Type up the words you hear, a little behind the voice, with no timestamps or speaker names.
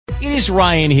It is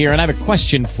Ryan here, and I have a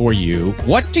question for you.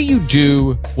 What do you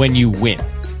do when you win?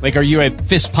 Like, are you a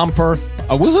fist pumper,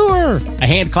 a woohooer, a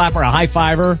hand clapper, a high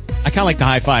fiver? I kind of like the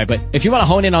high five, but if you want to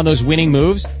hone in on those winning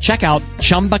moves, check out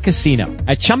Chumba Casino.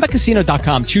 At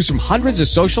ChumbaCasino.com, choose from hundreds of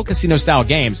social casino-style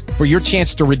games for your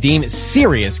chance to redeem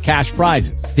serious cash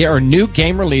prizes. There are new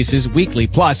game releases weekly,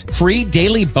 plus free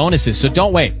daily bonuses. So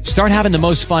don't wait. Start having the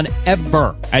most fun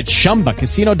ever at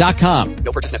ChumbaCasino.com.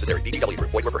 No purchase necessary. VGW.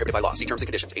 Void where prohibited by law. See terms and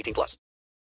conditions. 18+.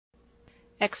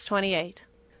 X-28,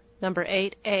 number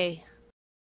 8A.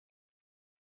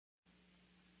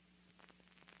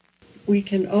 We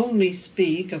can only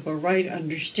speak of a right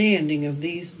understanding of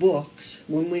these books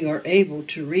when we are able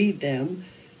to read them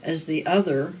as the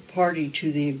other party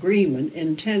to the agreement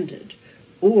intended,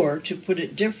 or, to put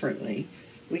it differently,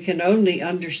 we can only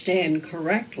understand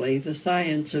correctly the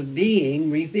science of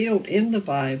being revealed in the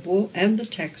Bible and the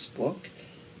textbook,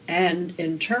 and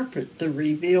interpret the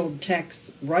revealed text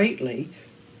rightly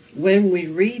when we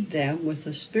read them with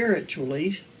a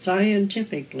spiritually,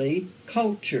 scientifically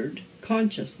cultured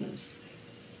consciousness.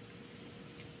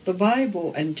 The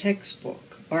Bible and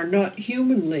textbook are not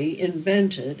humanly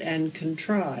invented and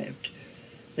contrived.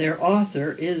 Their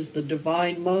author is the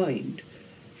divine mind.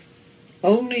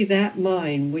 Only that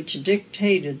mind which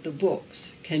dictated the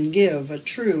books can give a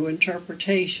true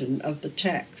interpretation of the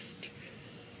text.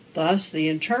 Thus, the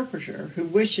interpreter who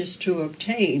wishes to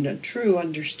obtain a true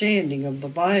understanding of the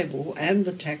Bible and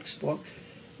the textbook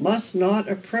must not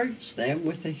approach them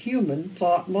with a human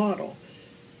thought model,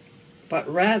 but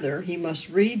rather he must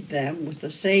read them with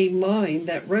the same mind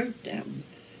that wrote them,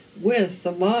 with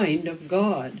the mind of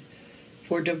God,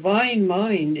 for divine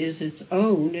mind is its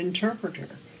own interpreter.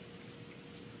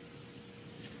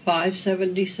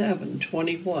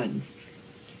 577:21.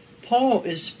 Paul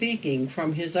is speaking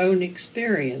from his own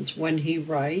experience when he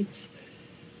writes,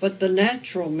 "But the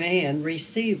natural man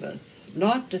receiveth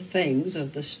not the things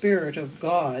of the Spirit of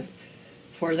God,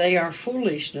 for they are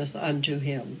foolishness unto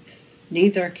him,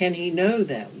 neither can he know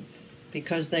them,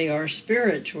 because they are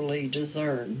spiritually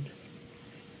discerned."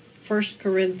 1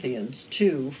 Corinthians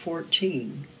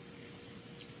 2:14.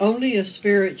 Only a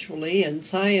spiritually and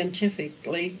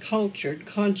scientifically cultured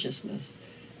consciousness,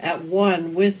 at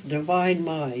one with divine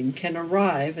mind, can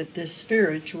arrive at this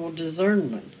spiritual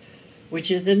discernment, which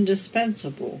is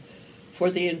indispensable for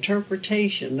the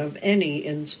interpretation of any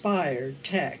inspired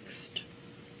text.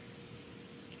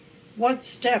 What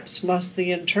steps must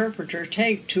the interpreter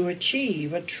take to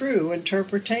achieve a true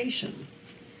interpretation?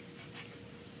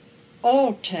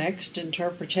 All text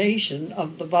interpretation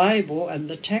of the Bible and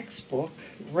the textbook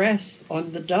rests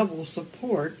on the double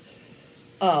support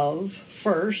of,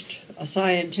 first, a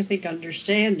scientific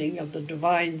understanding of the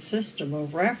divine system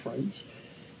of reference,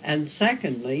 and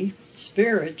secondly,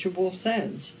 spiritual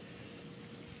sense,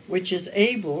 which is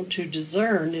able to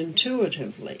discern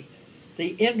intuitively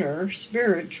the inner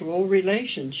spiritual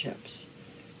relationships.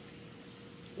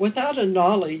 Without a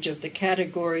knowledge of the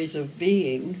categories of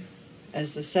being,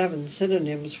 as the 7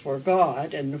 synonyms for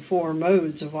God and the 4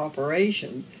 modes of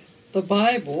operation, the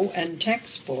Bible and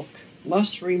textbook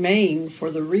must remain for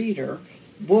the reader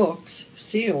books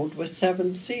sealed with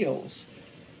 7 seals.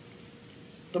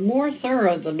 The more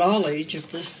thorough the knowledge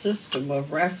of this system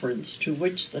of reference to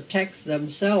which the texts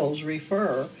themselves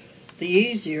refer, the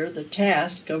easier the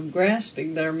task of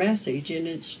grasping their message in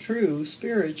its true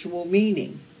spiritual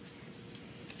meaning.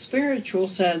 Spiritual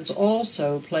sense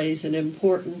also plays an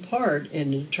important part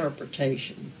in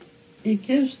interpretation. It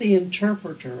gives the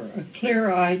interpreter a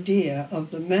clear idea of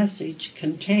the message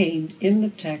contained in the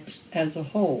text as a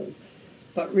whole,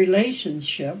 but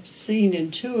relationships seen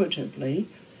intuitively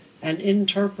and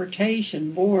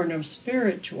interpretation born of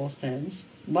spiritual sense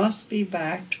must be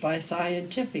backed by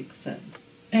scientific sense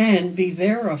and be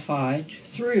verified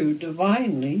through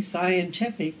divinely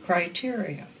scientific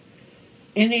criteria.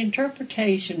 In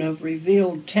interpretation of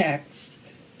revealed texts,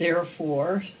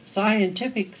 therefore,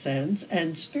 scientific sense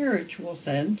and spiritual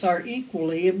sense are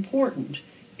equally important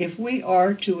if we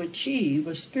are to achieve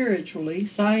a spiritually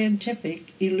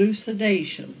scientific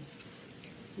elucidation,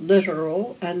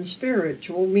 literal and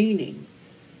spiritual meaning.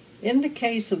 In the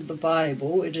case of the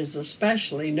Bible, it is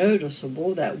especially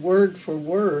noticeable that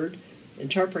word-for-word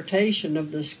interpretation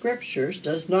of the Scriptures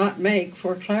does not make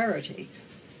for clarity,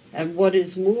 and what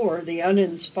is more, the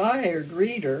uninspired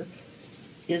reader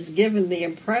is given the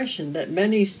impression that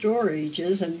many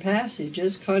storages and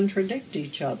passages contradict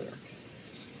each other,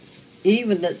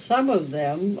 even that some of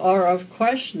them are of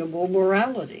questionable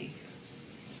morality.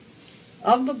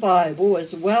 Of the Bible,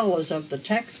 as well as of the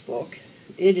textbook,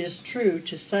 it is true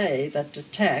to say that the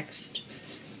text,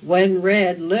 when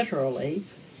read literally,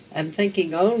 and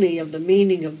thinking only of the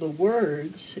meaning of the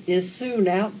words is soon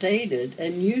outdated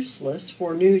and useless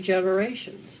for new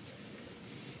generations.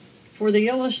 For the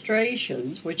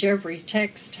illustrations which every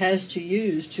text has to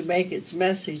use to make its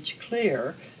message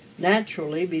clear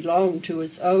naturally belong to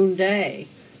its own day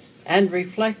and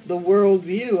reflect the world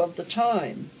view of the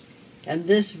time, and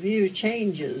this view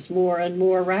changes more and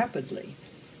more rapidly.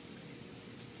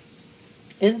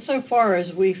 Insofar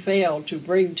as we fail to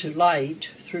bring to light,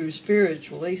 through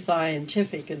spiritually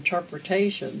scientific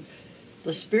interpretation,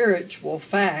 the spiritual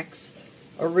facts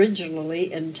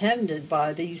originally intended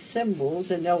by these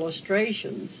symbols and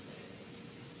illustrations,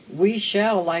 we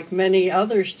shall, like many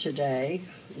others today,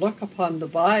 look upon the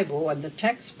Bible and the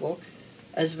textbook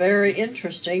as very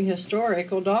interesting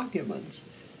historical documents.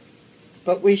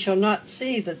 But we shall not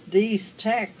see that these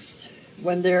texts,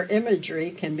 when their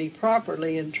imagery can be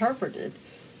properly interpreted,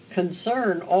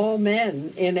 concern all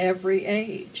men in every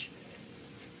age.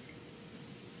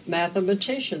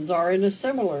 Mathematicians are in a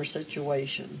similar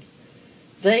situation.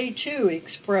 They too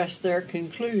express their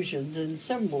conclusions in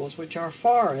symbols which are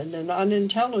foreign and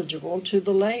unintelligible to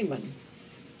the layman.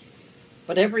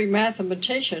 But every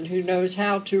mathematician who knows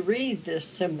how to read this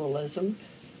symbolism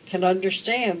can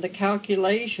understand the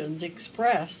calculations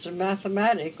expressed in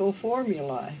mathematical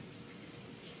formulae.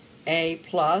 A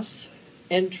plus,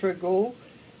 integral,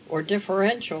 or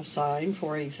differential sign,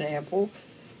 for example,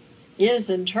 is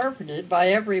interpreted by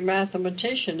every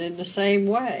mathematician in the same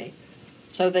way,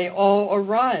 so they all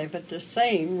arrive at the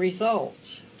same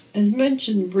results. As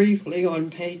mentioned briefly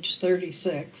on page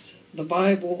 36, the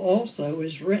Bible also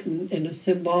is written in a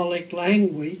symbolic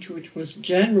language which was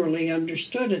generally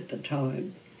understood at the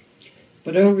time.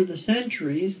 But over the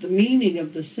centuries, the meaning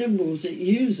of the symbols it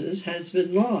uses has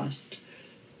been lost.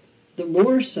 The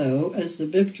more so as the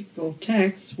biblical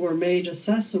texts were made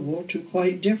accessible to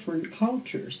quite different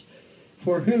cultures,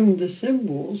 for whom the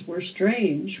symbols were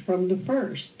strange from the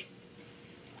first.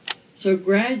 So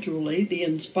gradually the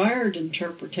inspired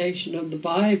interpretation of the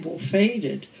Bible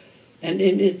faded, and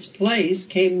in its place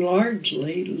came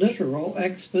largely literal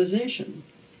exposition.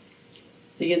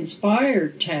 The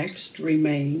inspired text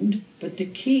remained, but the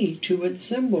key to its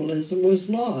symbolism was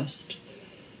lost.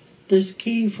 This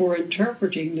key for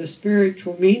interpreting the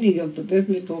spiritual meaning of the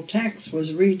biblical text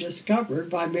was rediscovered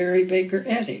by Mary Baker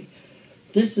Eddy.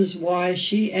 This is why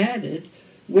she added,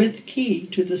 "with key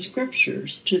to the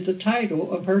scriptures," to the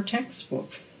title of her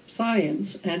textbook,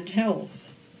 Science and Health.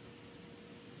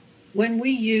 When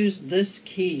we use this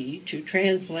key to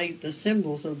translate the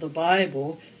symbols of the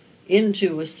Bible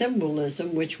into a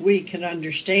symbolism which we can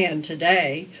understand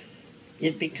today,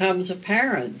 it becomes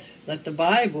apparent that the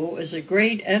Bible is a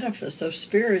great edifice of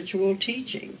spiritual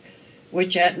teaching,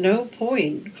 which at no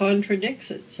point contradicts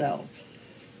itself.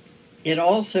 It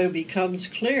also becomes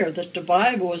clear that the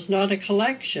Bible is not a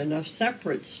collection of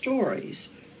separate stories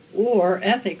or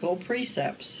ethical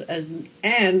precepts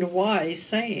and wise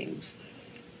sayings,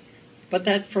 but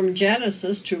that from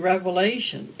Genesis to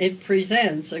Revelation it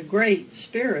presents a great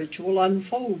spiritual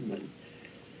unfoldment.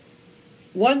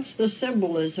 Once the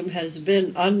symbolism has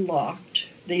been unlocked,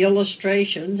 the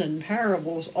illustrations and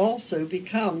parables also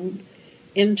become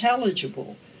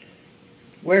intelligible,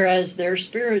 whereas their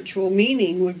spiritual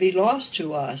meaning would be lost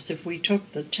to us if we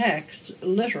took the text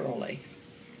literally.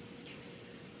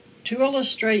 To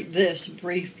illustrate this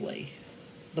briefly,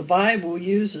 the Bible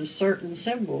uses certain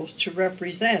symbols to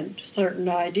represent certain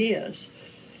ideas.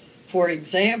 For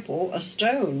example, a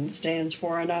stone stands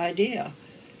for an idea.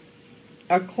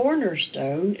 A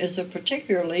cornerstone is a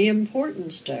particularly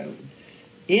important stone.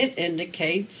 It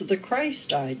indicates the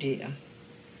Christ idea.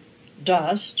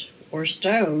 Dust, or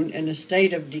stone in a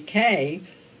state of decay,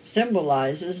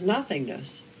 symbolizes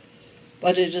nothingness.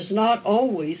 But it is not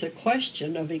always a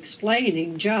question of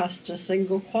explaining just a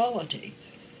single quality,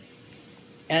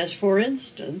 as for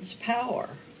instance, power.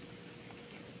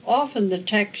 Often the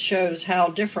text shows how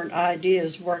different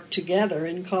ideas work together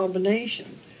in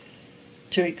combination.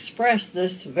 To express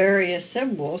this, various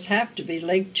symbols have to be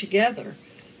linked together,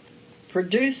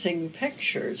 producing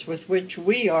pictures with which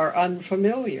we are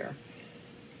unfamiliar.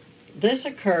 This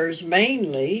occurs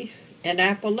mainly in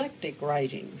apoplectic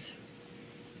writings.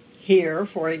 Here,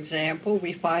 for example,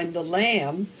 we find the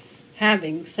lamb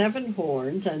having 7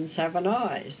 horns and 7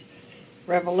 eyes.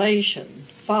 Revelation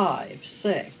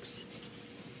 5:6.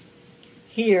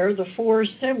 Here the 4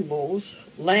 symbols,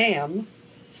 lamb,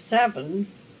 7,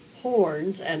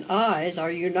 horns, and eyes,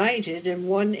 are united in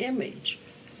one image.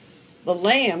 The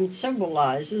lamb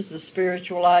symbolizes the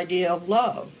spiritual idea of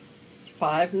love,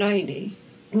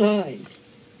 5:99.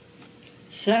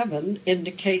 7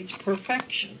 indicates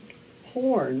perfection,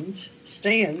 horns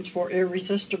stands for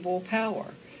irresistible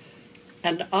power,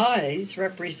 and eyes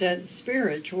represent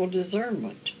spiritual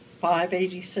discernment,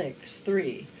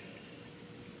 586:3.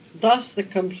 Thus, the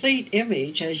complete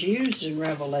image, as used in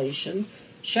Revelation,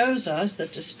 shows us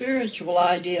that the spiritual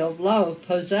idea of love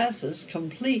possesses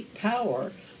complete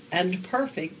power and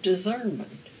perfect discernment.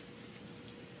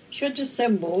 Should the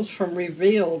symbols from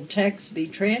revealed text be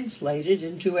translated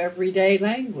into everyday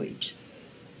language?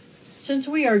 Since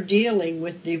we are dealing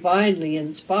with divinely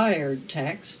inspired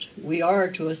text, we are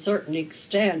to a certain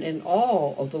extent in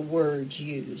awe of the words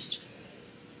used.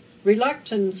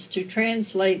 Reluctance to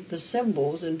translate the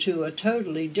symbols into a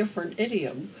totally different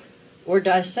idiom or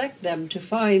dissect them to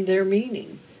find their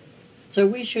meaning. So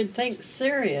we should think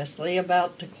seriously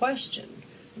about the question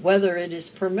whether it is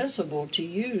permissible to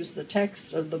use the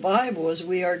text of the Bible as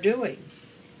we are doing.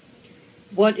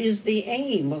 What is the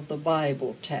aim of the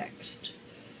Bible text?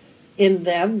 In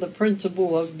them, the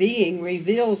principle of being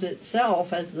reveals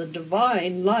itself as the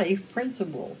divine life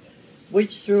principle,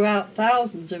 which throughout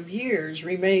thousands of years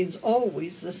remains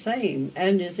always the same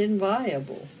and is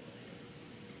inviolable.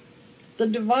 The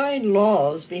divine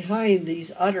laws behind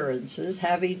these utterances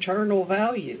have eternal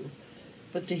value,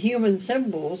 but the human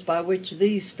symbols by which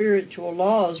these spiritual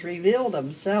laws reveal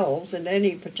themselves in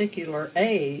any particular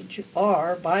age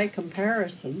are, by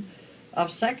comparison,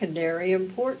 of secondary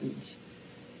importance.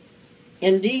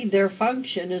 Indeed, their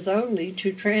function is only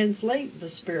to translate the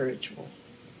spiritual.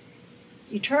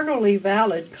 Eternally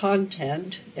valid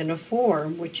content in a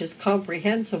form which is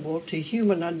comprehensible to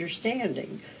human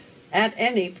understanding at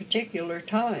any particular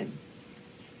time.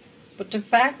 But the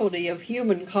faculty of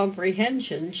human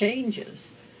comprehension changes,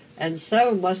 and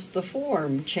so must the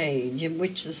form change in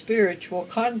which the spiritual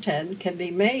content can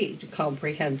be made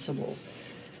comprehensible.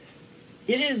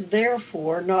 It is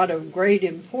therefore not of great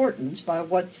importance by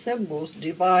what symbols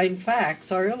divine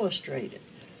facts are illustrated.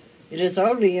 It is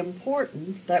only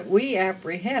important that we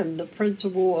apprehend the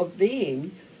principle of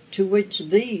being to which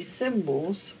these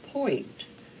symbols point.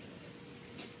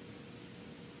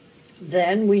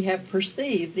 Then we have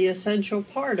perceived the essential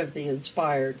part of the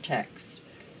inspired text,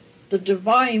 the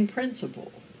divine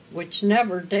principle, which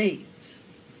never dates.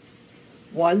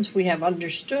 Once we have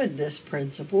understood this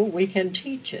principle, we can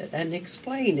teach it and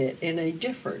explain it in a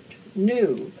different,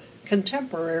 new,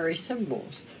 contemporary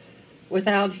symbols,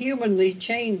 without humanly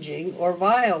changing or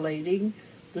violating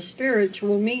the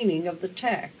spiritual meaning of the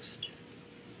text.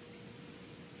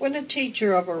 When a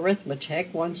teacher of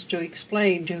arithmetic wants to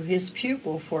explain to his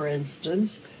pupil, for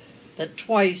instance, that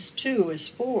twice 2 is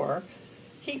 4,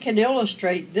 he can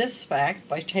illustrate this fact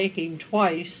by taking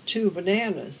twice 2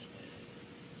 bananas.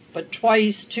 But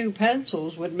twice 2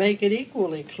 pencils would make it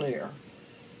equally clear.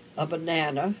 A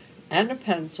banana and a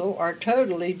pencil are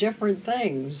totally different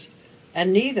things,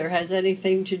 and neither has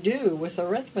anything to do with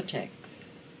arithmetic.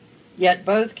 Yet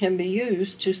both can be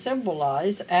used to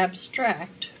symbolize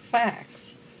abstract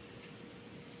facts.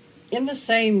 In the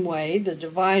same way, the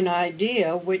divine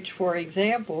idea which, for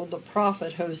example, the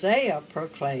prophet Hosea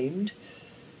proclaimed,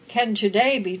 can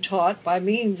today be taught by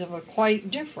means of a quite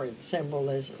different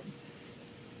symbolism.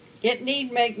 It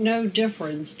need make no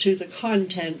difference to the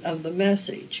content of the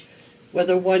message,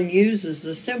 whether one uses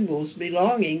the symbols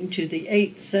belonging to the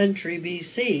 8th century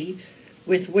BC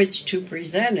with which to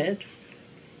present it,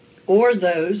 or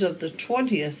those of the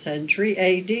 20th century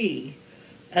AD,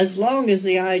 as long as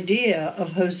the idea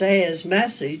of Hosea's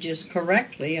message is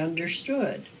correctly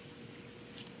understood.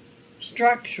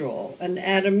 Structural and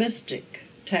atomistic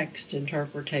text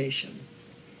interpretation.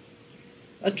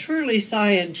 A truly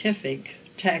scientific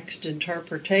text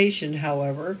interpretation,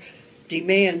 however,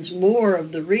 demands more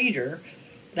of the reader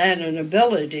than an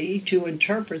ability to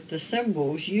interpret the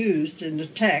symbols used in the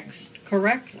text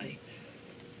correctly.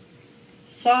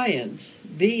 Science,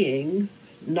 being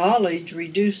knowledge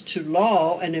reduced to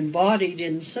law and embodied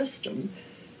in system,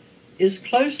 is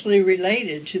closely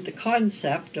related to the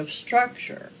concept of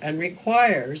structure and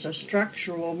requires a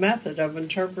structural method of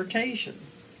interpretation.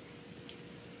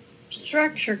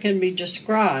 Structure can be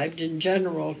described in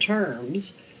general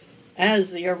terms as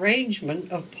the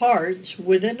arrangement of parts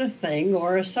within a thing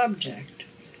or a subject.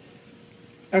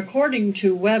 According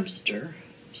to Webster,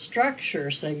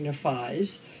 structure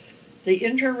signifies the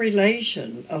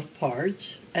interrelation of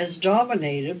parts as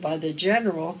dominated by the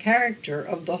general character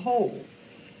of the whole.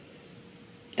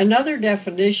 Another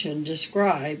definition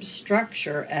describes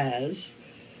structure as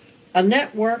a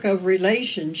network of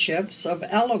relationships of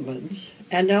elements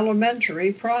and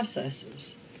elementary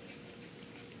processes.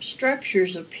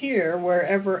 Structures appear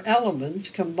wherever elements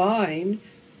combine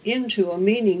into a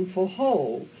meaningful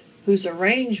whole, whose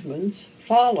arrangements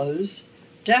follows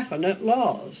definite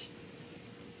laws.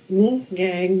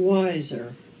 Wolfgang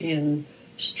Weiser in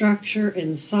Structure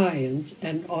in Science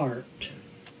and Art.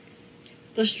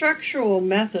 The structural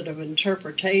method of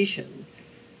interpretation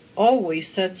always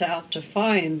sets out to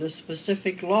find the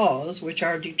specific laws which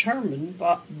are determined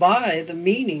by the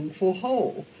meaningful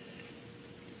whole.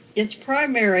 Its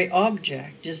primary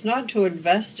object is not to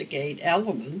investigate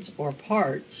elements or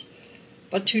parts,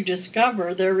 but to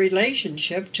discover their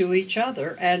relationship to each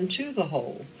other and to the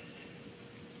whole.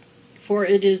 For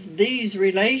it is these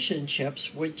relationships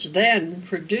which then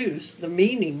produce the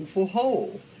meaningful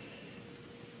whole.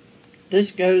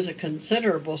 This goes a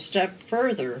considerable step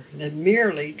further than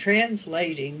merely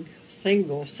translating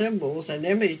single symbols and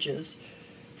images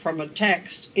from a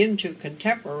text into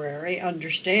contemporary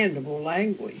understandable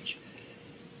language.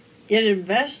 It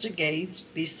investigates,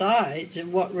 besides,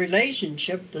 in what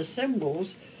relationship the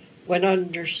symbols, when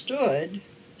understood,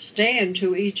 stand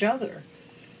to each other,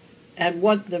 and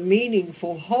what the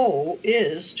meaningful whole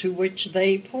is to which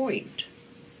they point.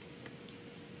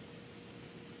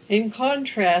 In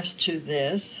contrast to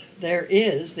this, there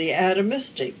is the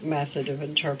atomistic method of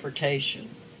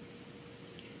interpretation.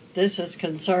 This is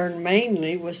concerned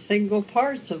mainly with single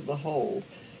parts of the whole,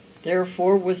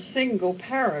 therefore with single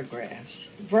paragraphs,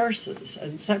 verses,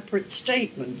 and separate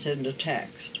statements in the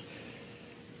text.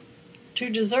 To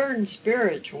discern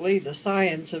spiritually the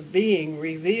science of being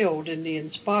revealed in the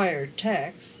inspired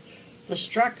text, the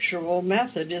structural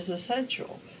method is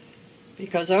essential,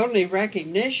 because only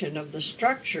recognition of the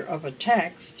structure of a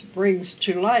text brings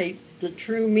to light the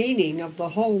true meaning of the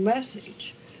whole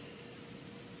message.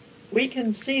 We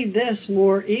can see this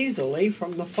more easily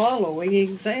from the following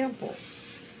example.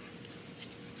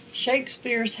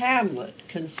 Shakespeare's Hamlet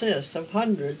consists of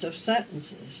hundreds of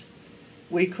sentences.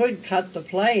 We could cut the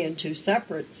play into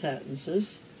separate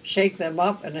sentences, shake them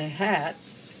up in a hat,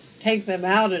 take them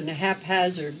out in a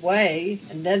haphazard way,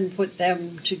 and then put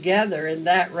them together in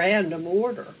that random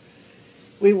order.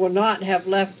 We will not have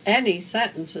left any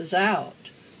sentences out.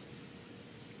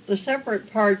 The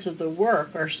separate parts of the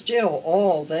work are still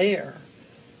all there.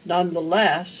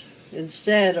 Nonetheless,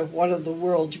 instead of one of the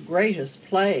world's greatest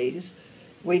plays,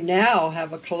 we now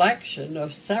have a collection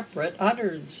of separate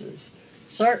utterances,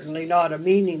 certainly not a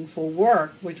meaningful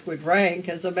work which would rank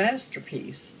as a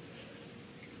masterpiece.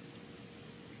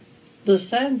 The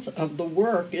sense of the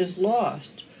work is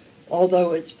lost,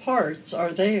 although its parts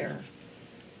are there.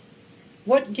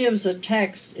 What gives a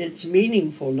text its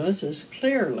meaningfulness is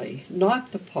clearly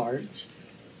not the parts,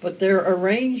 but their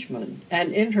arrangement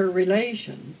and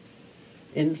interrelation.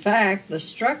 In fact, the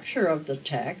structure of the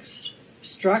text,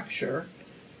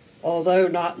 although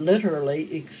not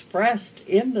literally expressed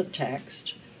in the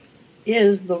text,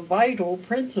 is the vital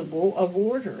principle of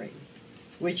ordering,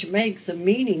 which makes a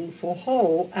meaningful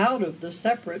whole out of the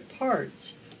separate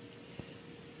parts.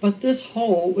 But this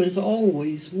whole is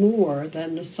always more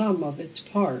than the sum of its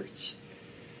parts,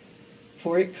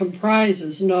 for it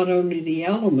comprises not only the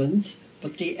elements,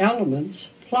 but the elements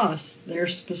plus their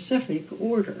specific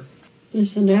order.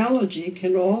 This analogy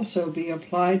can also be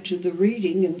applied to the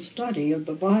reading and study of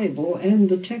the Bible and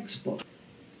the textbook.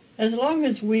 As long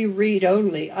as we read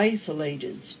only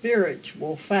isolated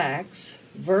spiritual facts,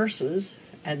 verses,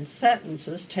 and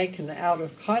sentences taken out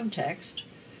of context,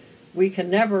 we can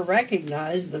never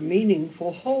recognize the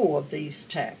meaningful whole of these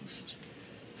texts.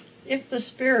 If the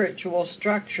spiritual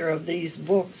structure of these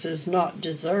books is not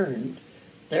discerned,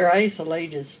 their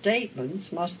isolated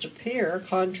statements must appear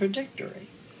contradictory.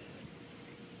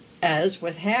 As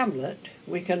with Hamlet,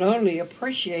 we can only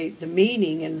appreciate the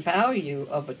meaning and value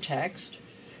of a text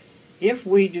if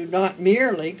we do not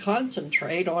merely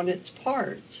concentrate on its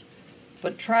parts,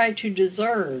 but try to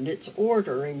discern its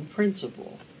ordering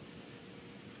principle.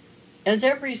 As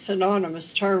every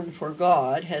synonymous term for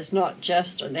God has not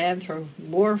just an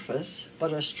anthropomorphous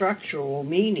but a structural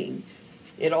meaning,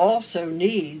 it also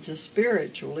needs a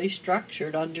spiritually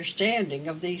structured understanding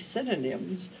of these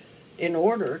synonyms in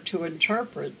order to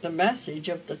interpret the message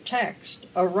of the text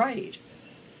aright.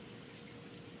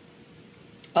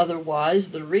 Otherwise,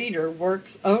 the reader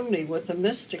works only with a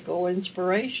mystical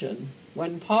inspiration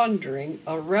when pondering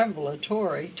a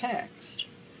revelatory text.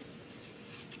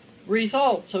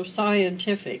 Results of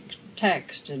scientific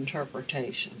text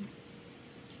interpretation.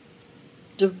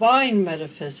 Divine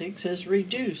metaphysics is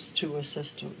reduced to a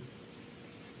system.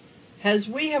 As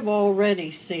we have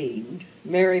already seen,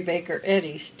 Mary Baker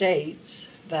Eddy states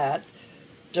that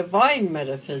divine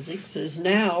metaphysics is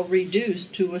now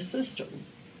reduced to a system,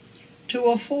 to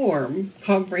a form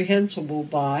comprehensible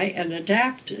by and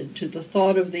adapted to the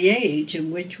thought of the age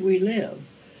in which we live.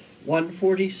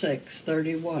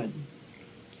 146:31.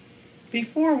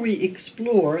 Before we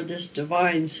explore this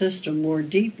divine system more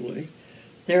deeply,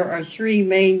 there are three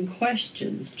main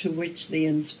questions to which the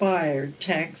inspired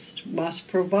text must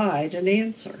provide an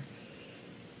answer.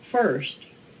 First,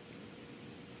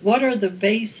 what are the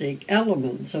basic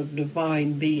elements of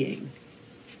divine being?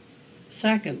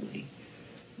 Secondly,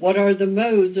 what are the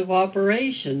modes of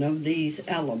operation of these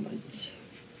elements?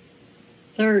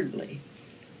 Thirdly,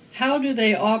 how do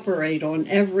they operate on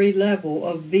every level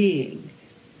of being,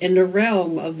 in the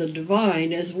realm of the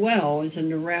divine as well as in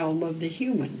the realm of the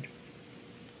human?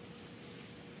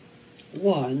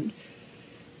 1.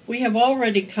 We have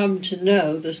already come to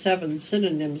know the 7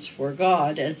 synonyms for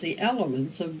God as the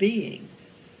elements of being: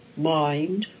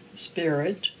 mind,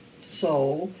 spirit,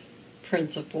 soul,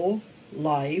 principle,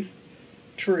 life,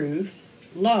 truth,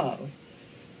 love.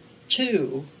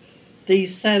 2.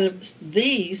 These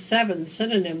 7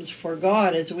 synonyms for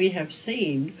God, as we have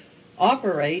seen,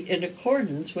 operate in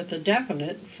accordance with a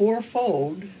definite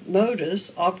fourfold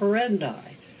modus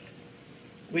operandi,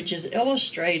 which is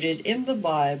illustrated in the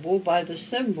Bible by the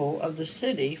symbol of the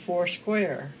city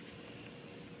foursquare.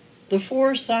 The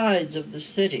 4 sides of the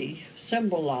city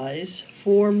symbolize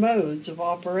 4 modes of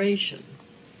operation: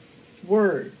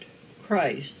 Word,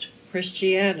 Christ,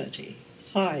 Christianity,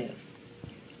 science.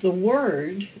 The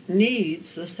Word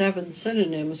needs the 7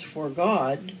 synonyms for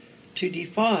God to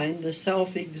define the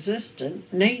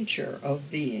self-existent nature of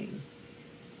being.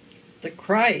 The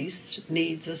Christ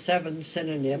needs the 7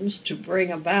 synonyms to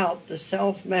bring about the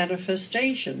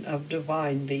self-manifestation of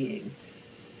divine being.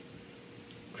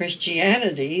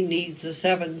 Christianity needs the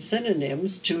 7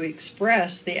 synonyms to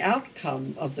express the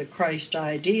outcome of the Christ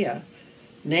idea,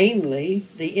 namely,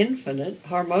 the infinite,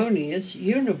 harmonious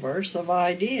universe of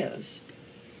ideas.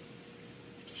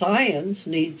 Science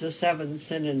needs the 7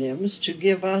 synonyms to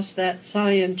give us that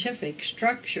scientific,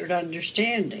 structured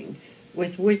understanding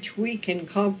with which we can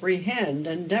comprehend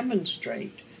and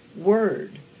demonstrate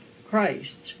Word,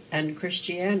 Christ, and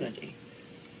Christianity.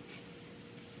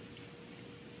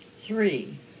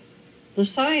 3. The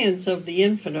science of the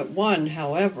Infinite One,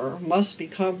 however, must be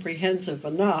comprehensive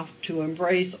enough to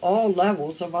embrace all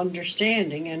levels of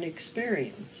understanding and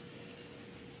experience.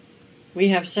 We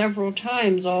have several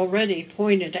times already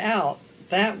pointed out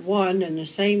that one and the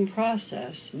same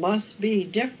process must be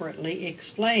differently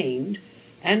explained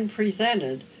and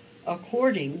presented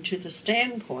according to the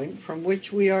standpoint from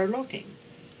which we are looking.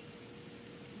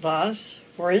 Thus,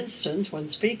 for instance, when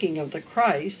speaking of the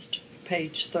Christ,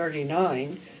 page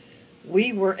 39,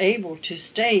 we were able to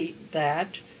state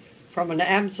that, from an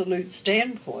absolute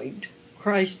standpoint,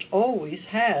 Christ always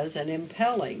has an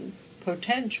impelling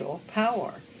potential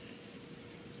power.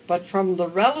 But from the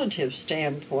relative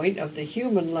standpoint of the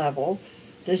human level,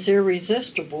 this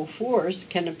irresistible force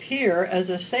can appear as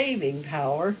a saving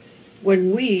power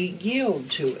when we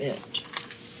yield to it.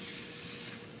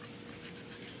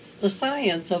 The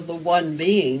science of the one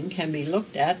being can be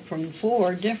looked at from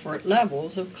 4 different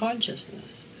levels of consciousness.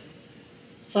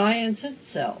 Science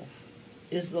itself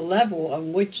is the level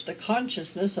on which the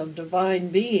consciousness of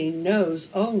divine being knows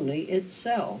only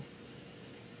itself.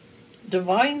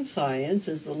 Divine science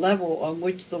is the level on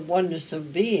which the oneness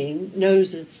of being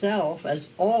knows itself as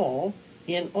all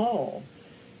in all,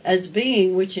 as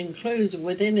being which includes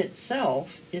within itself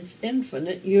its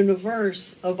infinite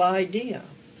universe of idea.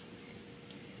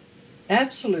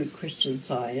 Absolute Christian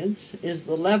Science is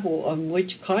the level on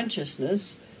which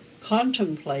consciousness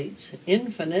contemplates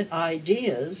infinite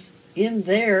ideas in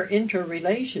their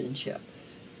interrelationship,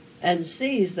 and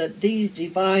sees that these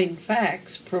divine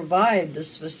facts provide the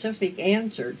specific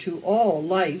answer to all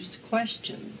life's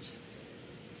questions.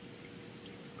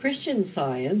 Christian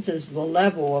Science is the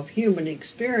level of human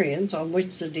experience on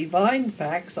which the divine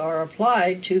facts are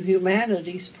applied to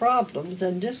humanity's problems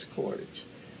and discords.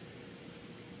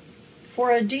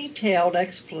 For a detailed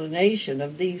explanation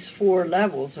of these 4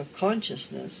 levels of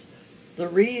consciousness, the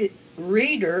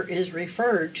reader is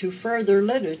referred to further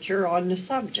literature on the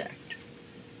subject.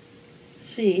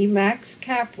 See Max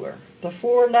Kappeler, The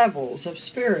 4 Levels of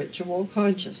Spiritual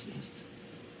Consciousness.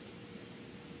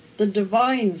 The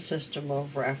divine system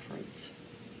of reference.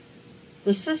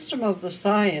 The system of the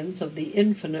science of the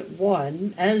Infinite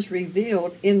One, as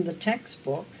revealed in the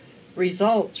textbook,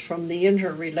 results from the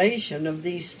interrelation of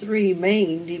these 3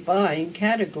 main divine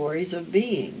categories of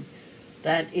being,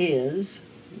 that is,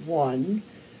 1.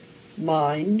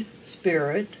 Mind,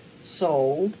 spirit,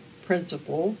 soul,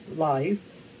 principle, life,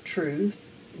 truth,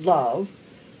 love,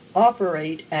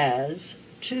 operate as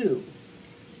 2.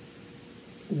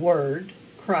 Word,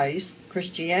 Christ,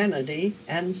 Christianity,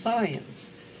 and science,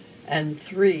 and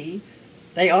 3.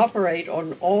 They operate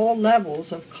on all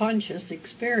levels of conscious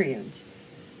experience.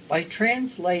 By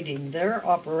translating their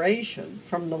operation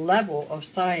from the level of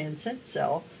science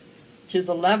itself to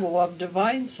the level of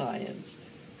divine science,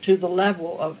 to the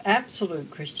level of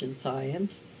absolute Christian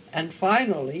science, and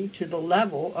finally to the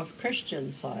level of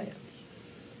Christian science.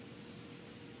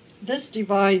 This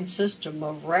divine system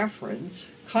of reference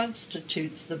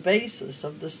constitutes the basis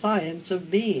of the science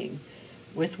of being,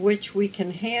 with which we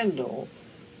can handle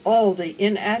all the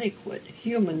inadequate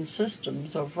human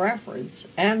systems of reference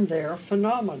and their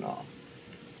phenomena.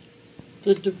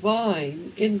 The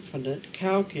divine infinite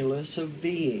calculus of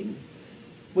being.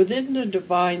 Within the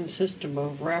divine system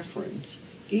of reference,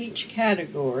 each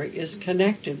category is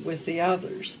connected with the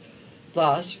others.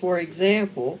 Thus, for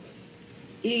example,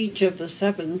 each of the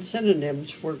 7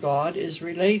 synonyms for God is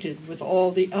related with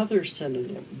all the other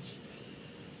synonyms.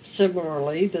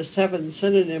 Similarly, the 7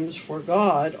 synonyms for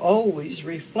God always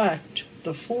reflect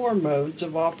the 4 modes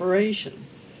of operation.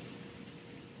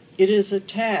 It is a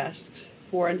task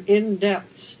for an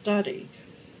in-depth study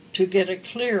to get a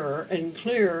clearer and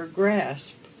clearer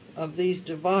grasp of these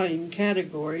divine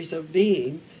categories of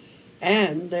being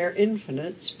and their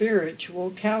infinite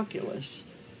spiritual calculus,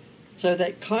 so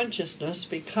that consciousness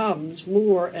becomes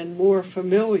more and more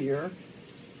familiar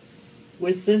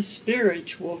with this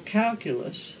spiritual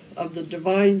calculus of the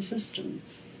divine system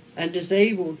and is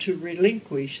able to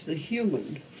relinquish the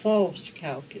human false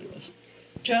calculus.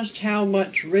 Just how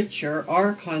much richer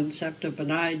our concept of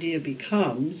an idea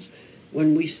becomes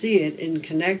when we see it in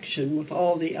connection with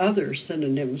all the other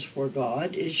synonyms for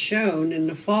God is shown in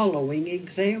the following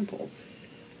example.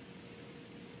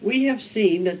 We have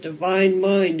seen that divine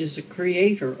mind is the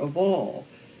creator of all.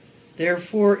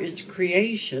 Therefore, its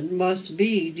creation must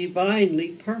be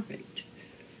divinely perfect.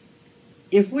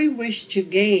 If we wish to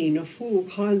gain a full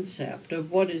concept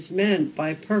of what is meant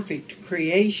by perfect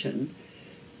creation,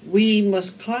 we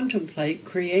must contemplate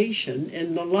creation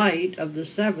in the light of the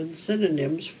 7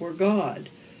 synonyms for God.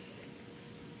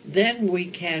 Then we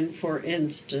can, for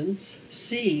instance,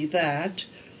 see that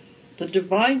the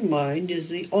divine mind is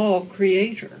the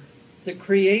all-creator, the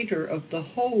creator of the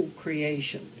whole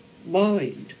creation,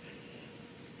 mind.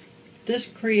 This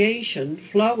creation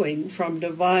flowing from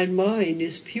divine mind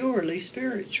is purely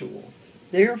spiritual,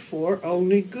 therefore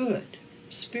only good,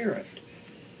 spirit.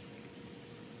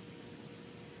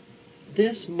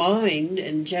 This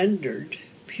mind-engendered,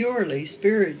 purely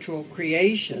spiritual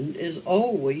creation is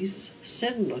always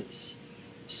sinless,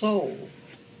 soul.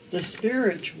 The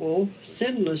spiritual,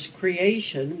 sinless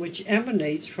creation which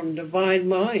emanates from divine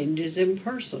mind is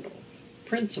impersonal,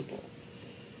 principle.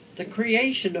 The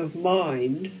creation of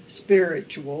mind,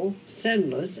 spiritual,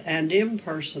 sinless, and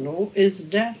impersonal, is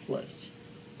deathless,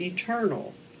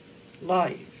 eternal,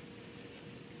 life.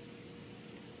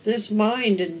 This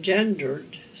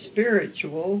mind-engendered,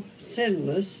 spiritual,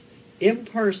 sinless,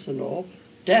 impersonal,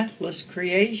 deathless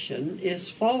creation is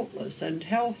faultless and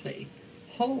healthy,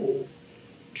 whole,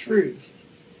 truth.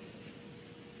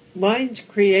 Mind's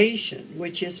creation,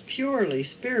 which is purely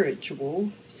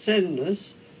spiritual,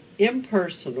 sinless,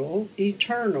 impersonal,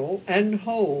 eternal, and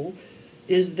whole,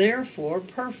 is therefore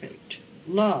perfect,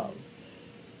 love.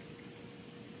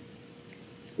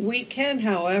 We can,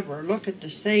 however, look at the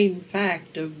same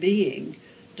fact of being,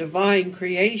 divine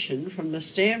creation, from the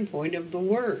standpoint of the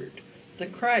Word, the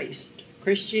Christ,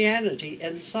 Christianity,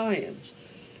 and science.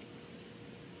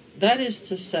 That is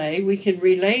to say, we can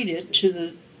relate it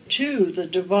to the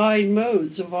divine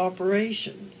modes of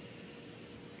operation.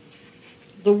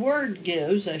 The Word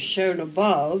gives, as shown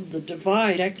above, the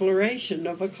divine declaration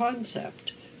of a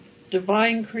concept.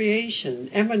 Divine creation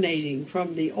emanating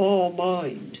from the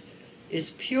all-mind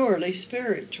is purely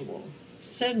spiritual,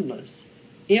 sinless,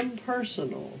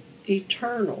 impersonal,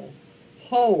 eternal,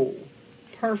 whole,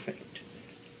 perfect.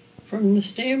 From the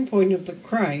standpoint of the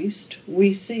Christ,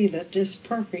 we see that this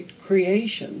perfect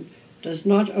creation does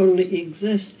not only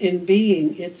exist in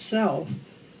being itself,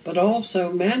 but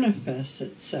also manifests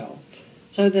itself,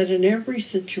 so that in every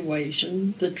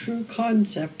situation the true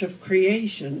concept of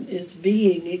creation is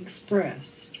being expressed.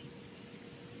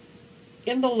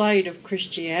 In the light of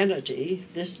Christianity,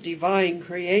 this divine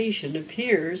creation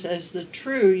appears as the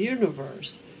true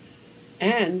universe,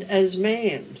 and as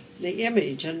man, the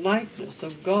image and likeness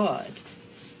of God.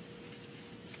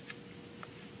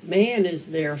 Man is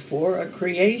therefore a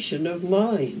creation of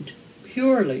mind,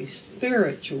 purely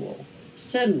spiritual,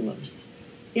 sinless,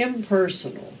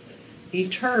 impersonal,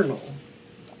 eternal,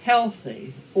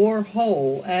 healthy, or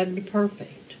whole and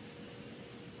perfect.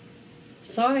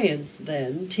 Science,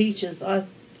 then, teaches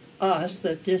us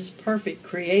that this perfect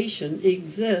creation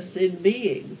exists in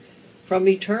being, from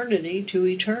eternity to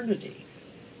eternity,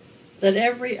 that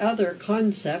every other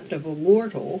concept of a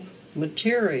mortal,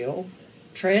 material,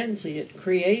 transient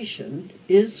creation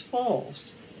is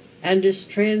false and is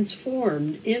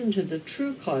transformed into the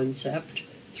true concept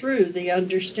through the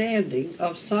understanding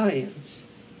of science.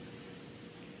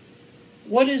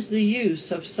 What is the use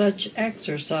of such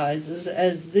exercises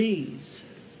as these?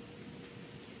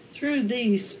 Through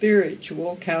these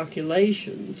spiritual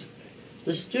calculations,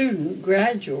 the student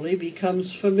gradually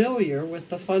becomes familiar with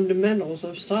the fundamentals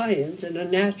of science in a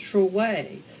natural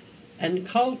way and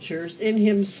cultures in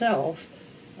himself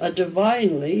a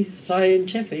divinely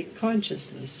scientific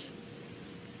consciousness.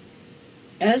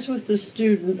 As with the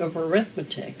student of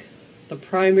arithmetic, the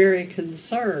primary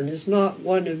concern is not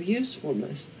one of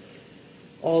usefulness,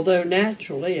 although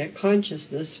naturally a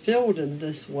consciousness filled in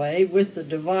this way with the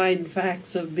divine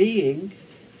facts of being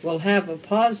will have a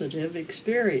positive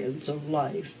experience of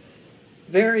life,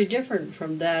 very different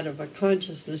from that of a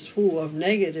consciousness full of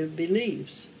negative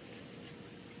beliefs.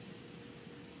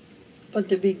 But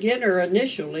the beginner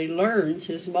initially learns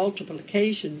his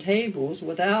multiplication tables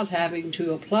without having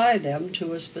to apply them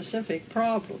to a specific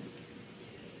problem.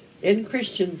 In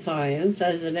Christian Science,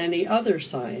 as in any other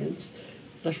science,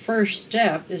 the first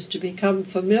step is to become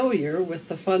familiar with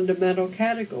the fundamental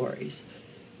categories,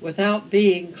 without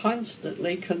being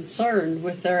constantly concerned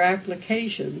with their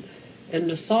application in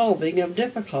the solving of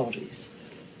difficulties.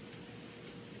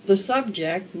 The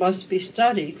subject must be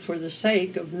studied for the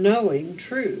sake of knowing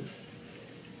truth.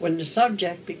 When the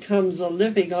subject becomes a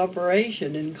living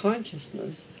operation in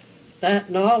consciousness,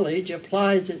 that knowledge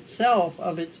applies itself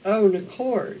of its own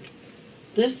accord.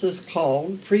 This is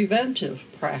called preventive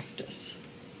practice.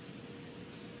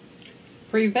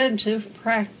 Preventive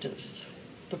practice.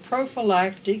 The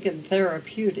prophylactic and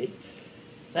therapeutic,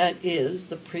 that is,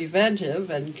 the preventive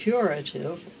and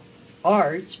curative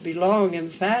arts, belong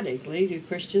emphatically to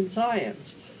Christian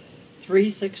Science,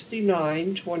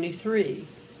 369:23.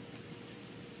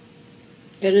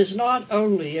 It is not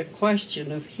only a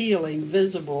question of healing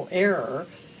visible error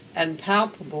and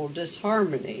palpable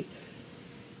disharmony.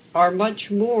 Our much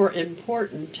more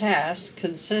important task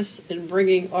consists in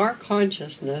bringing our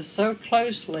consciousness so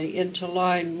closely into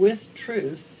line with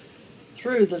truth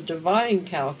through the divine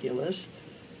calculus,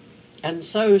 and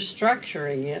so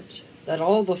structuring it that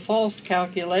all the false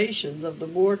calculations of the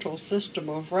mortal system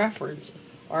of reference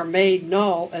are made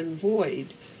null and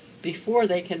void before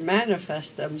they can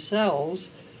manifest themselves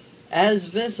as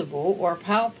visible or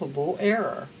palpable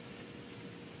error.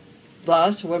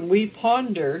 Thus, when we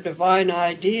ponder divine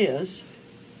ideas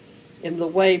in the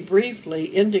way briefly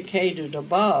indicated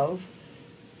above,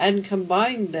 and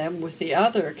combine them with the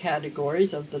other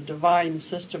categories of the divine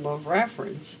system of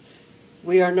reference,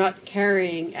 we are not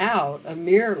carrying out a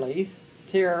merely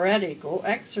theoretical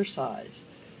exercise.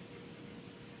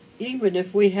 Even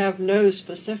if we have no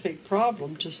specific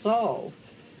problem to solve,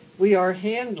 we are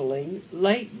handling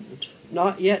latent,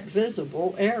 not yet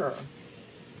visible error.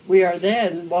 We are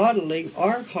then modeling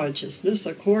our consciousness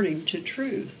according to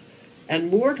truth,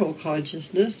 and mortal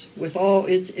consciousness, with all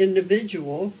its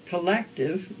individual,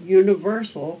 collective,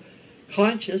 universal,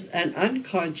 conscious and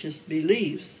unconscious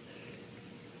beliefs,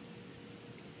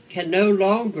 can no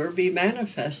longer be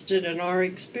manifested in our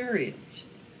experience.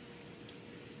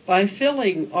 By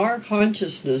filling our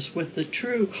consciousness with the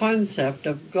true concept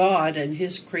of God and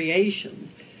His creation,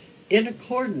 in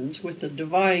accordance with the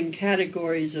divine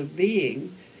categories of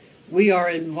being, we are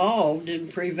involved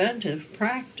in preventive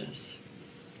practice.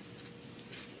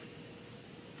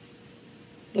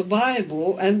 The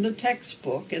Bible and the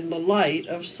textbook in the light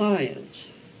of science.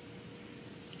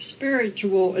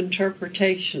 Spiritual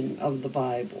interpretation of the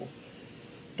Bible.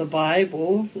 The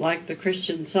Bible, like the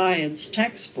Christian Science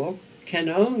textbook, can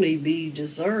only be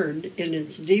discerned in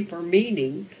its deeper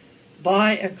meaning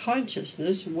by a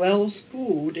consciousness well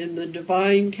schooled in the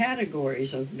divine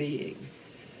categories of being.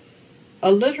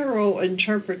 A literal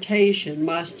interpretation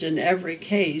must in every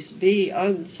case be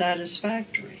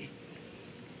unsatisfactory.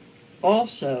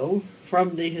 Also,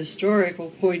 from the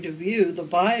historical point of view, the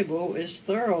Bible is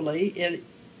thoroughly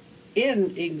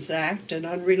inexact and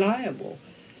unreliable,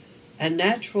 and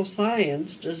natural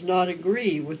science does not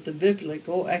agree with the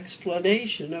biblical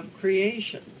explanation of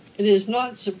creation. It is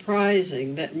not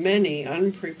surprising that many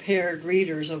unprepared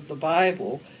readers of the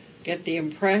Bible get the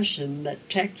impression that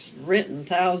texts written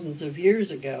thousands of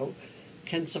years ago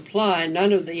can supply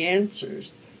none of the answers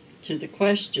to the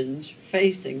questions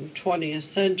facing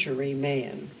 20th century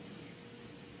man.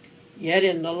 Yet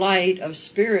in the light of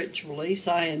spiritually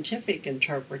scientific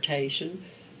interpretation,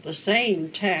 the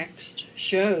same text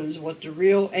shows what the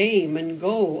real aim and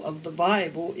goal of the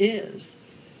Bible is.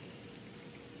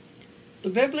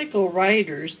 biblical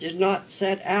writers did not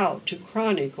set out to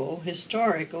chronicle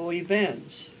historical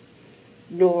events,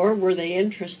 nor were they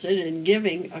interested in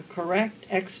giving a correct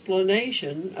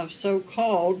explanation of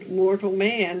so-called mortal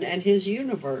man and his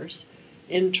universe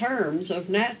in terms of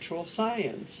natural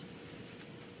science.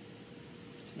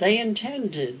 They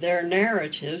intended their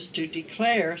narratives to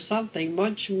declare something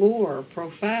much more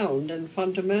profound and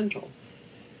fundamental.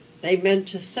 They meant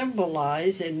to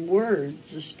symbolize in words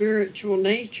the spiritual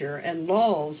nature and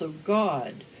laws of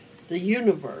God, the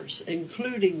universe,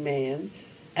 including man,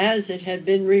 as it had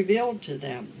been revealed to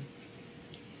them,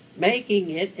 making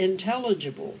it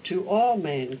intelligible to all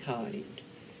mankind.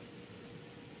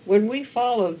 When we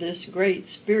follow this great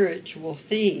spiritual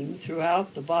theme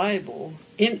throughout the Bible,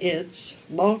 in its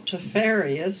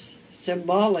multifarious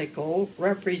symbolical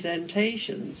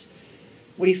representations,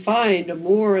 we find a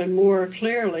more and more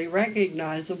clearly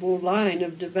recognizable line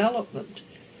of development,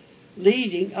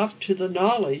 leading up to the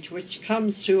knowledge which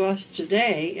comes to us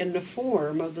today in the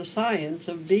form of the science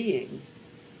of being.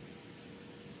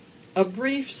 A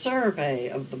brief survey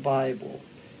of the Bible.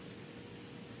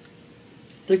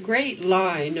 The great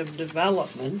line of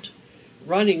development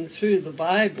running through the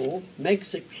Bible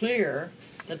makes it clear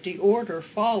that the order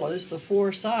follows the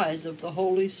four sides of the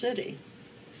holy city.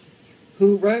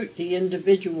 Who wrote the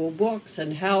individual books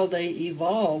and how they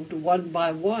evolved one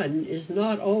by one is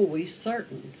not always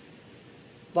certain.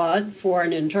 But for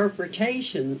an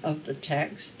interpretation of the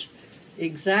text,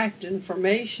 exact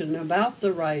information about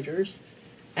the writers,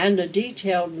 and a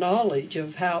detailed knowledge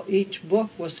of how each book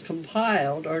was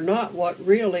compiled are not what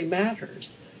really matters.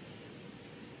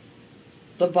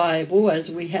 The Bible, as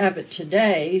we have it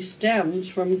today, stems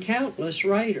from countless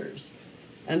writers,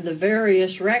 and the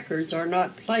various records are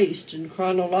not placed in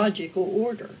chronological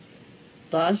order.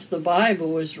 Thus, the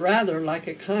Bible is rather like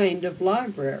a kind of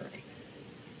library,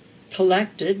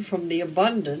 collected from the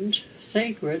abundant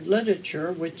sacred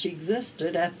literature which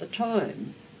existed at the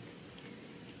time.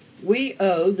 We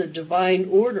owe the divine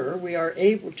order we are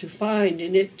able to find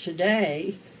in it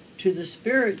today to the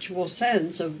spiritual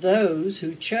sense of those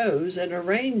who chose and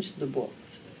arranged the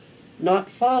books, not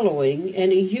following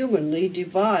any humanly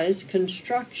devised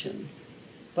construction,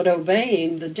 but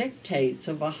obeying the dictates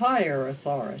of a higher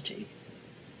authority.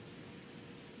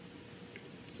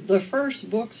 The first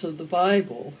books of the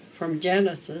Bible, from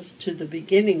Genesis to the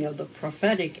beginning of the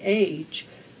prophetic age,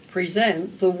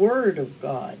 present the Word of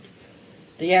God.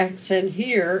 The accent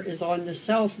here is on the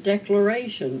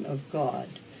self-declaration of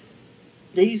God.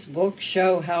 These books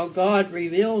show how God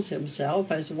reveals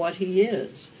himself as what he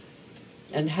is,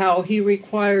 and how he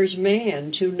requires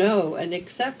man to know and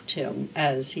accept him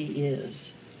as he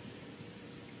is.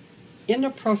 In a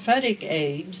prophetic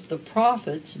age, the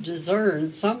prophets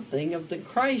discern something of the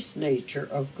Christ nature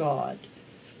of God.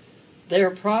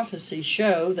 Their prophecies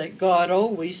show that God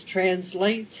always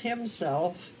translates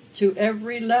himself to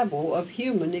every level of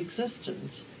human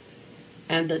existence,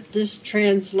 and that this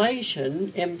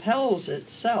translation impels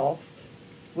itself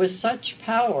with such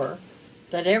power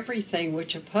that everything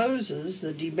which opposes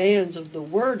the demands of the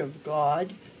Word of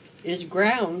God is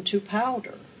ground to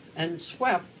powder and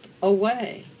swept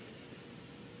away.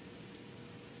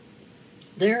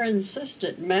 Their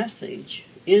insistent message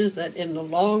is that in the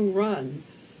long run,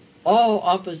 all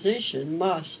opposition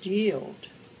must yield.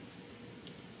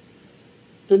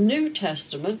 The New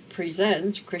Testament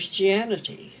presents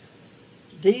Christianity.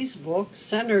 These books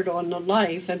centered on the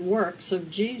life and works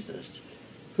of Jesus,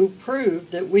 who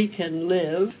proved that we can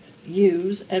live,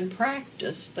 use, and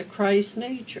practice the Christ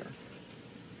nature.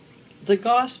 The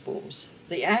Gospels,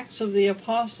 the Acts of the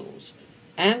Apostles,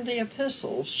 and the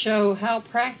Epistles show how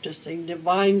practicing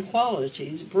divine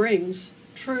qualities brings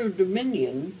true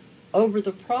dominion over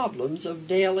the problems of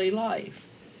daily life.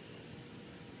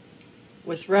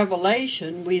 With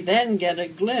Revelation, we then get a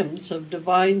glimpse of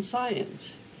divine science.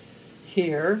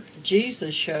 Here,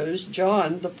 Jesus shows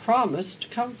John the promised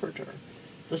Comforter,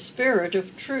 the Spirit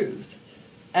of Truth,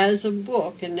 as a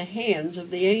book in the hands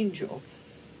of the angel,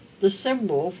 the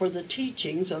symbol for the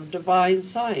teachings of divine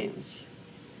science.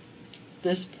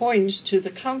 This points to the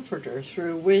Comforter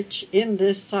through which, in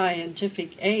this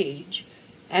scientific age,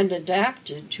 and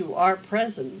adapted to our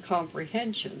present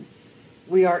comprehension,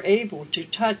 we are able to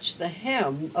touch the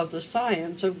hem of the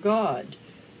science of God,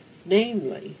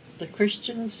 namely, the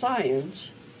Christian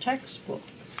Science textbook.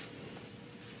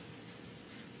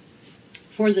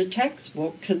 For the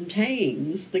textbook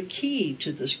contains the key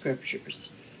to the Scriptures,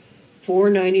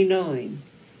 499,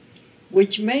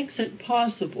 which makes it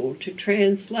possible to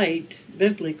translate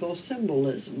biblical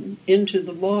symbolism into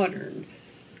the modern,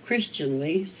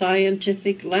 Christianly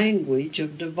scientific language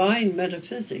of divine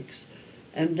metaphysics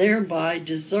and thereby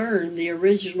discern the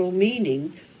original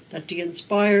meaning that the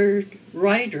inspired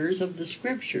writers of the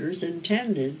Scriptures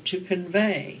intended to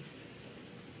convey.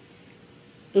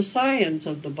 The science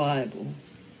of the Bible.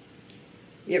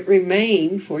 It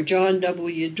remained for John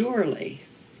W. Doorley.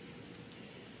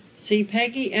 See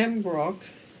Peggy M. Brook,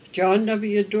 John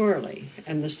W. Doorley,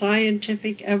 and the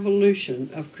Scientific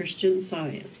Evolution of Christian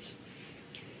Science.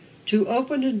 To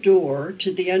open a door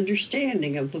to the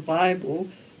understanding of the Bible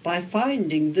by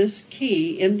finding this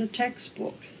key in the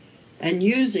textbook and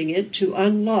using it to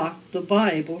unlock the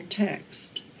Bible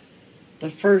text.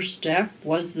 The first step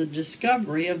was the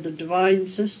discovery of the divine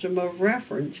system of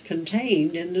reference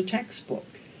contained in the textbook,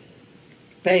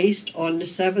 based on the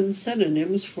 7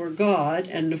 synonyms for God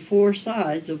and the 4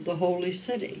 sides of the Holy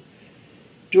City.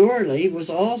 Doorley was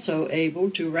also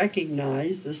able to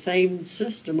recognize the same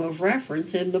system of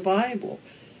reference in the Bible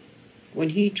when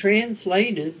he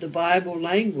translated the Bible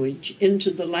language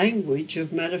into the language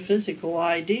of metaphysical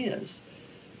ideas.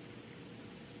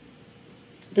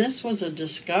 This was a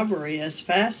discovery as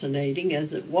fascinating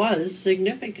as it was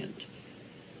significant.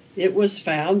 It was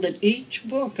found that each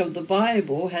book of the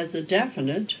Bible has a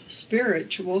definite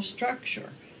spiritual structure,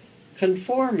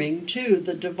 conforming to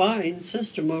the divine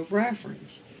system of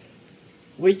reference,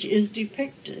 which is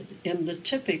depicted in the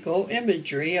typical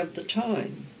imagery of the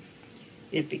time.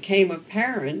 It became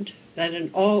apparent that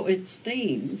in all its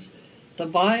themes, the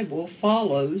Bible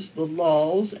follows the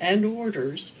laws and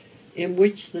orders in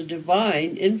which the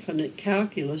divine infinite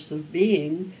calculus of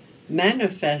being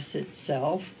manifests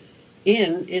itself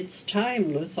in its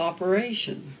timeless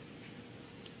operation.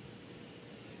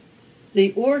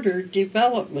 The ordered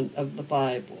development of the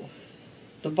Bible.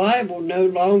 The Bible no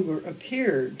longer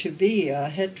appeared to be a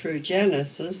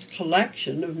heterogeneous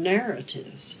collection of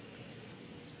narratives,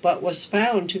 but was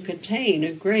found to contain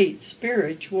a great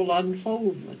spiritual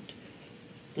unfoldment,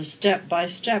 the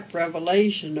step-by-step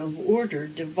revelation of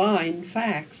ordered divine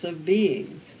facts of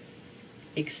being,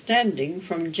 extending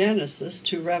from Genesis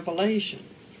to Revelation.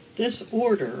 This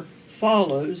order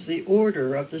follows the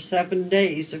order of the 7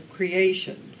 days of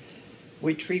creation,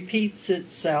 which repeats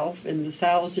itself in the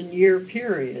 1,000-year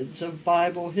periods of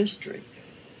Bible history,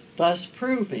 thus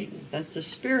proving that the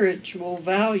spiritual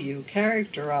value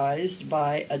characterized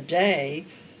by a day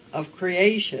of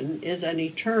creation is an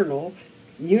eternal,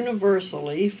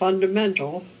 universally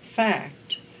fundamental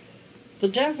fact. The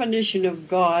definition of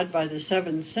God by the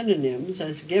 7 synonyms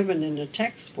as given in the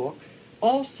textbook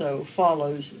also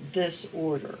follows this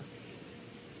order.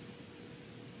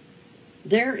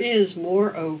 There is,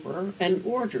 moreover, an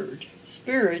ordered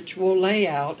spiritual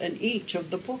layout in each of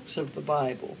the books of the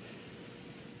Bible.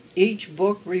 Each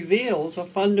book reveals a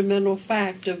fundamental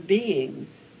fact of being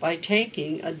by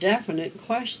taking a definite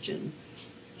question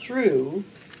through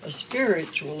a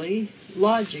spiritually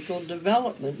logical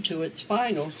development to its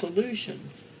final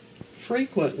solution.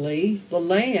 Frequently, the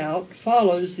layout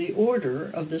follows the order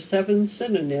of the 7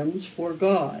 synonyms for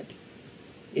God.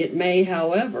 It may,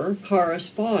 however,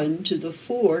 correspond to the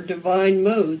 4 divine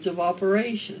modes of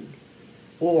operation,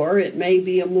 or it may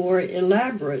be a more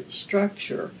elaborate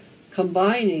structure,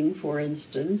 combining, for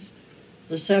instance,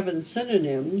 the 7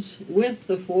 synonyms with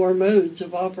the 4 modes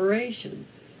of operation,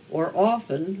 or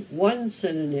often one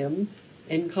synonym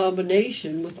in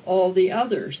combination with all the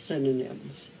other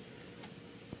synonyms.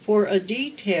 For a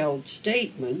detailed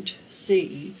statement,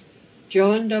 see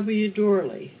John W.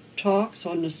 Doorley, Talks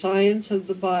on the Science of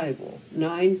the Bible,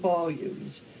 9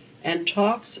 volumes, and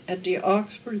Talks at the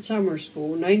Oxford Summer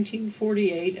School,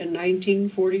 1948 and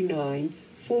 1949,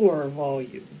 4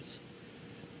 volumes.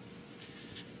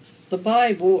 The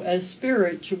Bible as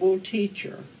spiritual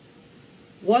teacher.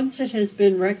 Once it has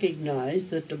been recognized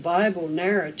that the Bible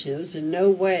narratives in no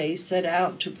way set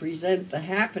out to present the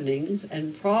happenings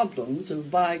and problems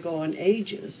of bygone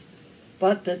ages,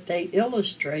 but that they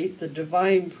illustrate the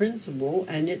divine principle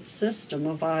and its system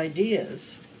of ideas,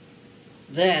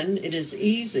 then it is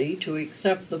easy to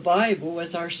accept the Bible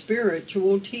as our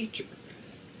spiritual teacher.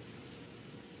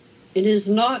 It is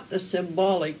not the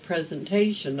symbolic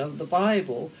presentation of the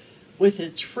Bible with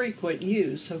its frequent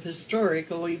use of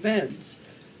historical events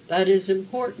that is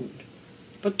important,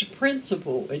 but the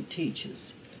principle it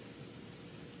teaches.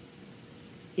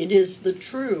 It is the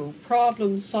true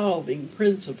problem-solving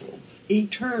principle,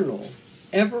 eternal,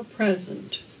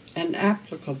 ever-present, and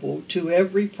applicable to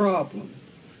every problem.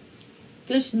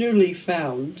 This newly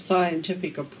found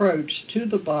scientific approach to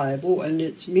the Bible and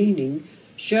its meaning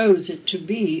shows it to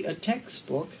be a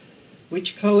textbook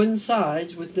which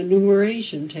coincides with the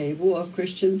numeration table of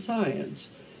Christian Science.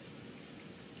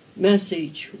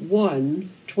 Message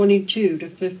 1,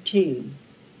 22-15.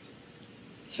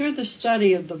 Through the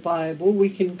study of the Bible, we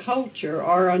can culture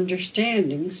our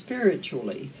understanding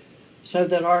spiritually, so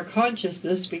that our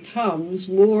consciousness becomes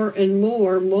more and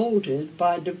more molded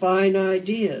by divine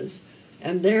ideas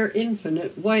and their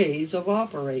infinite ways of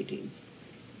operating.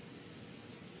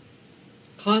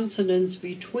 Consonance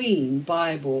between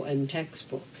Bible and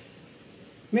textbook.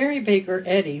 Mary Baker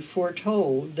Eddy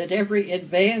foretold that every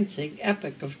advancing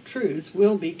epoch of truth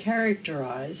will be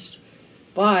characterized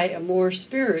by a more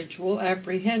spiritual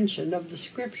apprehension of the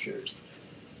Scriptures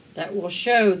that will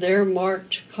show their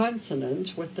marked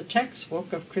consonance with the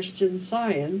textbook of Christian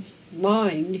Science,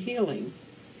 Mind Healing.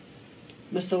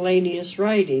 Miscellaneous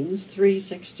Writings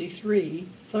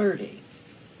 363:30.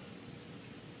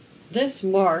 This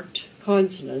marked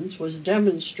consonance was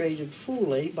demonstrated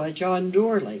fully by John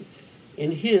Dorley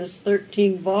in his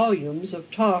 13 volumes of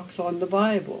talks on the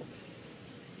Bible.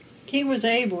 He was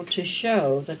able to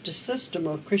show that the system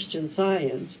of Christian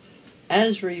Science,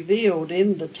 as revealed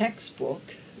in the textbook,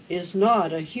 is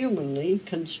not a humanly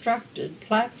constructed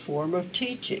platform of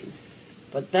teaching,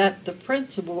 but that the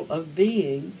principle of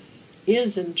being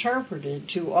is interpreted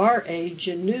to our age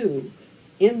anew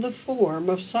in the form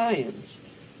of science,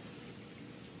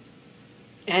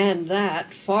 and that,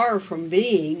 far from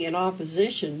being in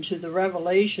opposition to the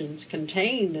revelations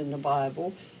contained in the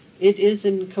Bible, it is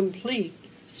in complete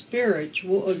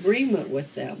spiritual agreement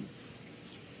with them.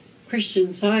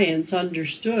 Christian Science,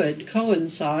 understood,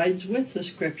 coincides with the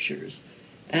Scriptures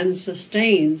and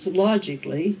sustains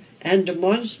logically and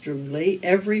demonstrably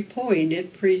every point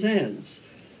it presents.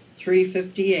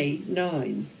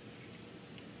 358:9.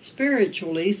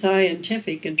 Spiritually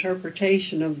scientific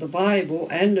interpretation of the Bible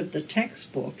and of the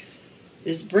textbook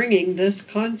is bringing this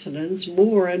consonance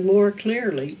more and more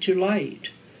clearly to light.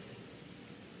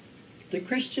 The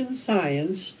Christian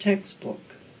Science textbook.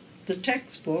 The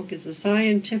textbook is a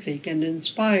scientific and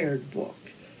inspired book.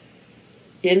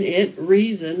 In it,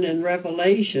 reason and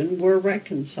revelation were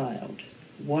reconciled.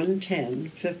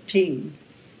 1:10:15.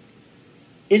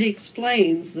 It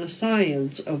explains the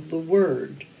science of the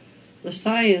Word, the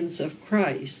science of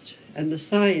Christ, and the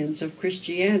science of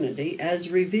Christianity as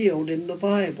revealed in the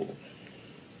Bible,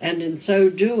 and in so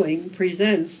doing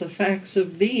presents the facts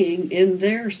of being in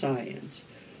their science.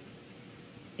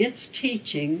 Its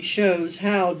teaching shows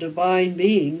how divine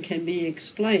being can be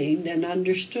explained and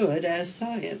understood as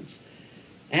science,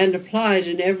 and applied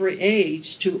in every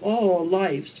age to all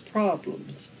life's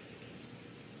problems.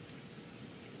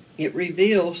 It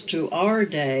reveals to our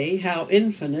day how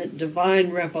infinite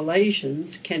divine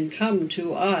revelations can come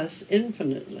to us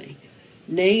infinitely,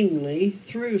 namely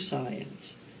through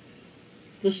science.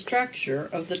 The structure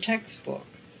of the textbook.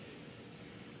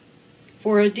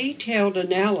 For a detailed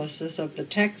analysis of the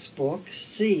textbook,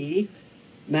 see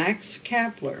Max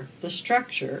Kappeler, The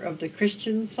Structure of the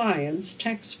Christian Science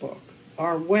Textbook,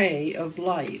 Our Way of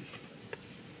Life.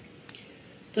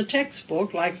 The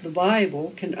textbook, like the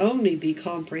Bible, can only be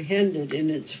comprehended in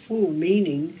its full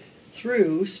meaning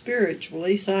through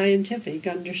spiritually scientific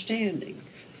understanding.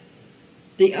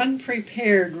 The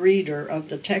unprepared reader of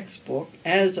the textbook,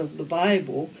 as of the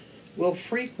Bible, will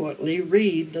frequently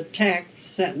read the text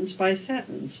sentence by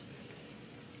sentence,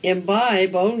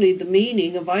 imbibe only the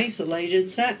meaning of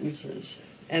isolated sentences,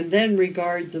 and then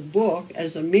regard the book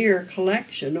as a mere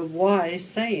collection of wise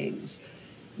sayings,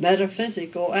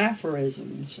 metaphysical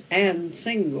aphorisms, and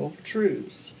single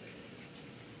truths.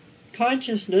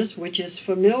 Consciousness, which is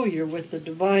familiar with the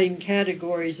divine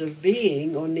categories of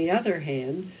being, on the other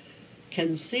hand,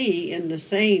 can see in the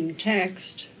same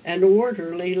text an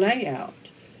orderly layout.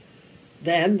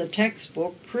 Then the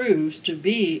textbook proves to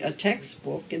be a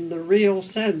textbook in the real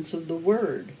sense of the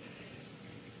word,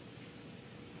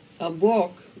 a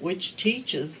book which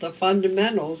teaches the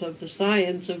fundamentals of the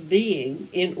science of being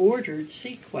in ordered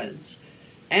sequence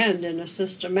and in a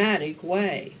systematic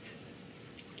way.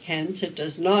 Hence, it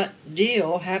does not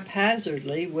deal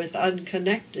haphazardly with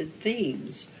unconnected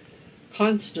themes,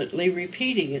 constantly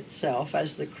repeating itself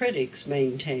as the critics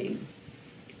maintain.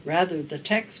 Rather, the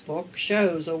textbook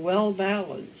shows a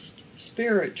well-balanced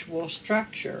spiritual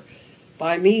structure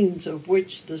by means of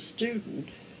which the student,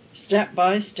 step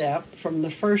by step, from the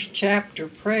first chapter,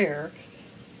 prayer,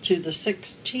 to the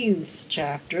 16th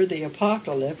chapter, the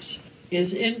Apocalypse,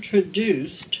 is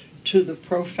introduced to the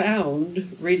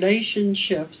profound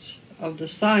relationships of the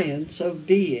science of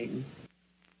being.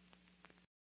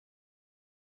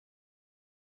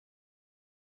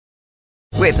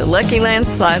 With the Lucky Land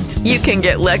Slots, you can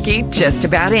get lucky just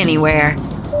about anywhere.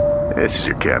 This is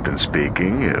your captain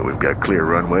speaking. We've got clear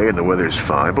runway and the weather's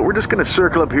fine, but we're just going to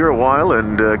circle up here a while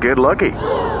and get lucky.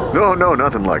 No,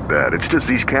 nothing like that. It's just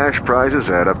these cash prizes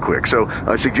add up quick. So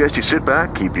I suggest you sit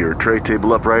back, keep your tray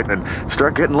table upright, and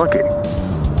start getting lucky.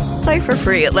 Play for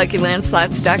free at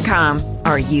LuckyLandSlots.com.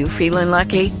 Are you feeling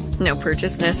lucky? No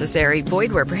purchase necessary.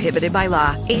 Void where prohibited by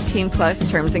law. 18 plus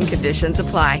terms and conditions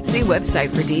apply. See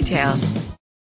website for details.